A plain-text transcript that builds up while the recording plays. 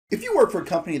If you work for a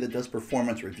company that does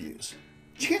performance reviews,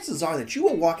 chances are that you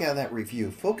will walk out of that review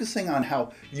focusing on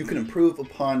how you can improve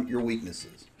upon your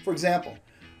weaknesses. For example,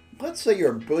 let's say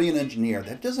you're a brilliant engineer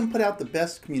that doesn't put out the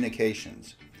best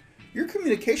communications. Your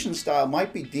communication style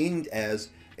might be deemed as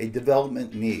a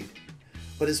development need.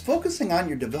 But is focusing on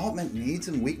your development needs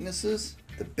and weaknesses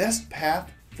the best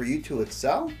path for you to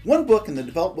excel? One book in the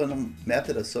developmental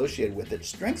method associated with it,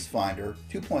 StrengthsFinder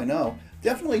 2.0,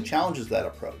 definitely challenges that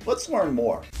approach. Let's learn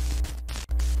more.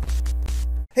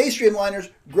 Hey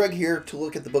Streamliners, Greg here to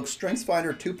look at the book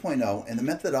StrengthsFinder 2.0 and the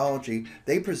methodology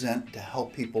they present to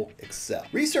help people excel.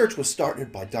 Research was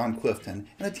started by Don Clifton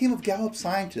and a team of Gallup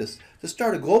scientists to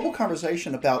start a global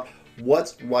conversation about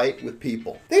what's right with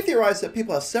people. They theorize that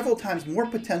people have several times more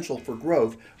potential for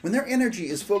growth when their energy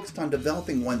is focused on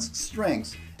developing one's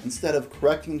strengths instead of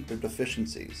correcting their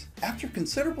deficiencies. After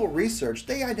considerable research,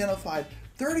 they identified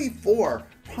 34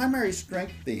 primary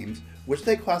strength themes which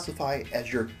they classify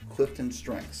as your Clifton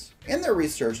strengths. In their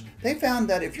research, they found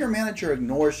that if your manager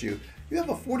ignores you, you have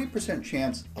a 40%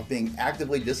 chance of being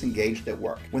actively disengaged at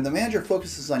work. When the manager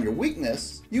focuses on your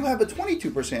weakness, you have a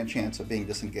 22% chance of being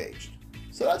disengaged.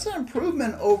 So that's an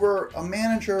improvement over a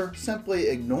manager simply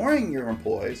ignoring your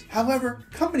employees. However,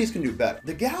 companies can do better.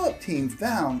 The Gallup team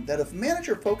found that if a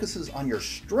manager focuses on your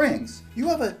strengths, you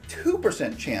have a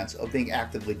 2% chance of being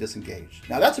actively disengaged.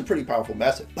 Now that's a pretty powerful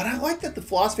message, but I like that the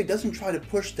philosophy doesn't try to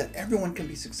push that everyone can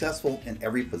be successful in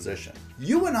every position.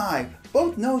 You and I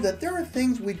both know that there are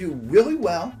things we do really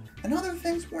well and other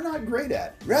things we're not great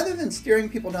at. Rather than steering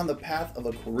people down the path of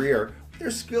a career where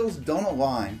their skills don't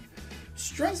align,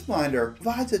 StrengthsFinder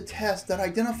provides a test that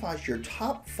identifies your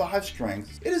top 5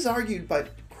 strengths. It is argued by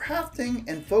crafting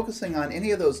and focusing on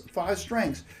any of those 5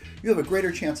 strengths, you have a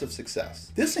greater chance of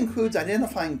success. This includes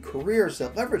identifying careers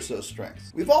that leverage those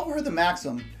strengths. We've all heard the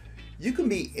maxim, you can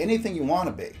be anything you want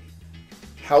to be.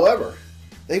 However,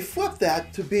 they flip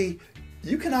that to be,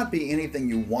 you cannot be anything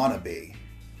you want to be,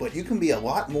 but you can be a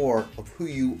lot more of who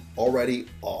you already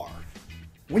are.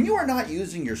 When you are not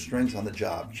using your strengths on the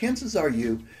job, chances are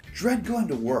you dread going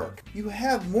to work. You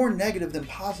have more negative than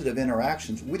positive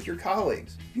interactions with your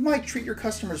colleagues. You might treat your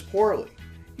customers poorly.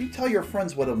 You tell your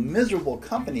friends what a miserable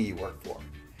company you work for.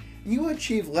 And you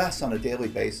achieve less on a daily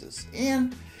basis.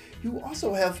 And you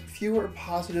also have fewer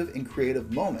positive and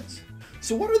creative moments.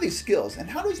 So what are these skills and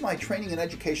how does my training and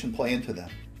education play into them?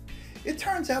 It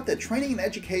turns out that training and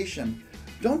education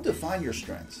don't define your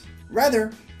strengths.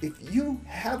 Rather, if you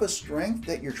have a strength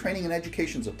that your training and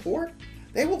education support,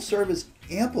 they will serve as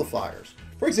amplifiers.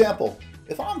 For example,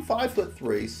 if I'm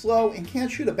 5'3", slow, and can't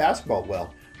shoot a basketball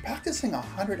well, practicing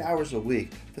 100 hours a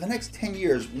week for the next 10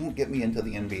 years won't get me into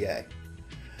the NBA.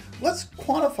 Let's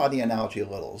quantify the analogy a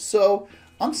little. So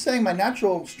I'm saying my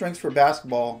natural strengths for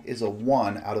basketball is a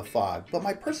 1 out of 5, but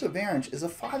my perseverance is a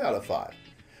 5 out of 5.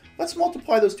 Let's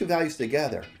multiply those two values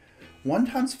together. 1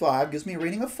 times 5 gives me a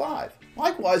rating of 5.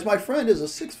 Likewise, my friend is a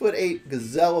 6'8"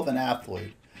 gazelle of an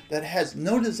athlete that has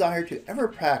no desire to ever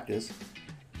practice,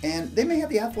 and they may have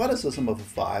the athleticism of a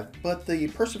 5, but the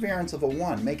perseverance of a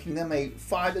 1, making them a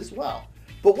 5 as well.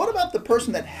 But what about the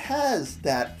person that has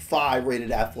that 5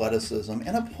 rated athleticism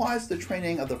and applies the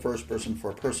training of the first person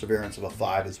for a perseverance of a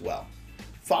 5 as well?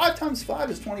 5 times 5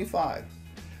 is 25.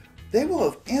 They will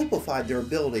have amplified their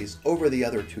abilities over the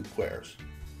other 2 players.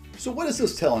 So what is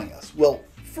this telling us? Well,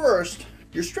 first,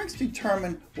 your strengths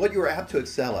determine what you are apt to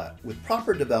excel at with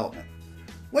proper development.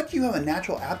 What do you have a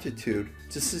natural aptitude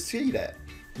to succeed at?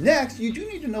 Next, you do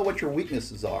need to know what your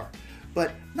weaknesses are,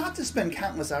 but not to spend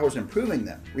countless hours improving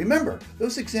them. Remember,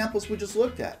 those examples we just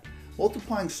looked at,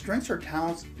 multiplying strengths or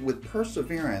talents with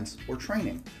perseverance or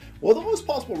training. Well, the lowest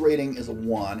possible rating is a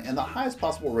 1, and the highest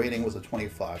possible rating was a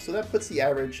 25, so that puts the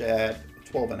average at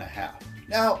 12.5.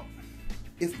 Now,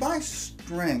 if my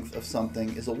strength of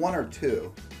something is a 1 or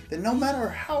 2, then no matter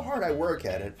how hard I work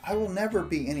at it, I will never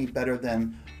be any better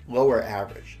than lower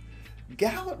average.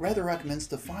 Gallup rather recommends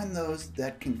to find those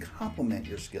that can complement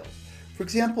your skills. For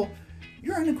example,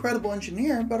 you're an incredible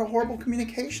engineer but a horrible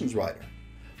communications writer.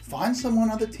 Find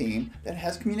someone on the team that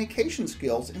has communication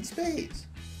skills in spades.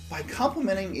 By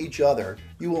complementing each other,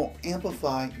 you will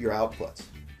amplify your outputs.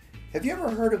 Have you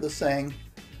ever heard of the saying,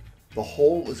 the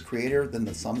whole is greater than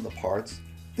the sum of the parts?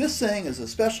 This saying is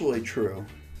especially true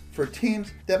for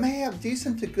teams that may have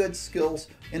decent to good skills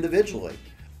individually,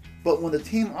 but when the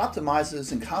team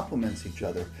optimizes and complements each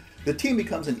other, the team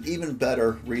becomes an even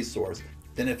better resource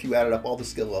than if you added up all the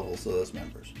skill levels of those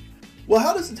members. Well,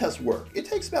 how does the test work? It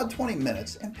takes about 20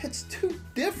 minutes and pits 2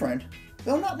 different,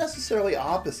 though not necessarily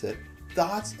opposite,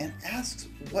 thoughts and asks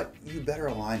what you better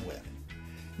align with.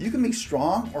 You can be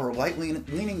strong or lightly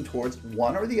leaning towards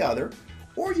one or the other,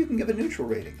 or you can give a neutral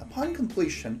rating. Upon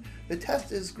completion, the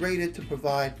test is graded to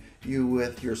provide you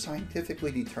with your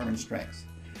scientifically determined strengths.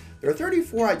 There are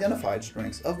 34 identified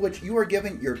strengths, of which you are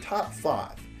given your top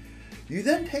 5. You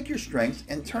then take your strengths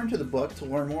and turn to the book to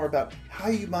learn more about how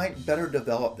you might better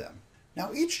develop them.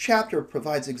 Now, each chapter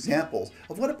provides examples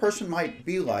of what a person might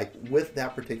be like with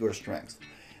that particular strength.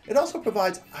 It also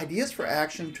provides ideas for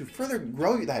action to further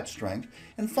grow that strength,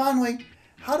 and finally,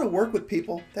 how to work with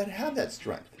people that have that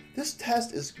strength. This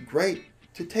test is great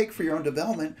to take for your own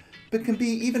development, but can be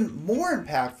even more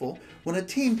impactful when a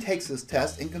team takes this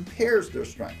test and compares their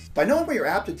strengths. By knowing what your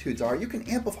aptitudes are, you can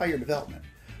amplify your development.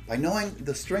 By knowing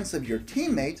the strengths of your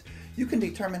teammates, you can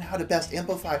determine how to best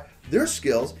amplify their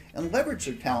skills and leverage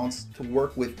their talents to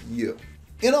work with you.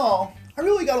 In all, I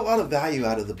really got a lot of value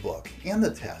out of the book and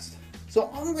the test. So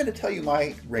I'm going to tell you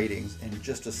my ratings in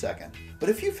just a second. But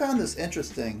if you found this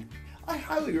interesting, I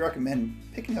highly recommend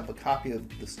picking up a copy of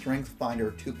the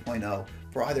StrengthsFinder 2.0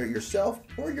 for either yourself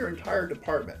or your entire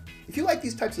department. If you like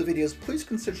these types of videos, please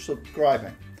consider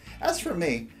subscribing. As for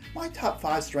me, my top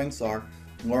 5 strengths are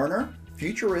learner,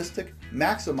 futuristic,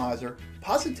 maximizer,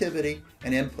 positivity,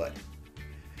 and input.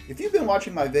 If you've been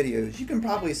watching my videos, you can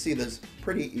probably see this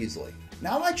pretty easily.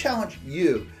 Now I challenge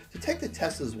you to take the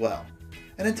test as well.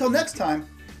 And until next time,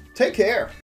 take care.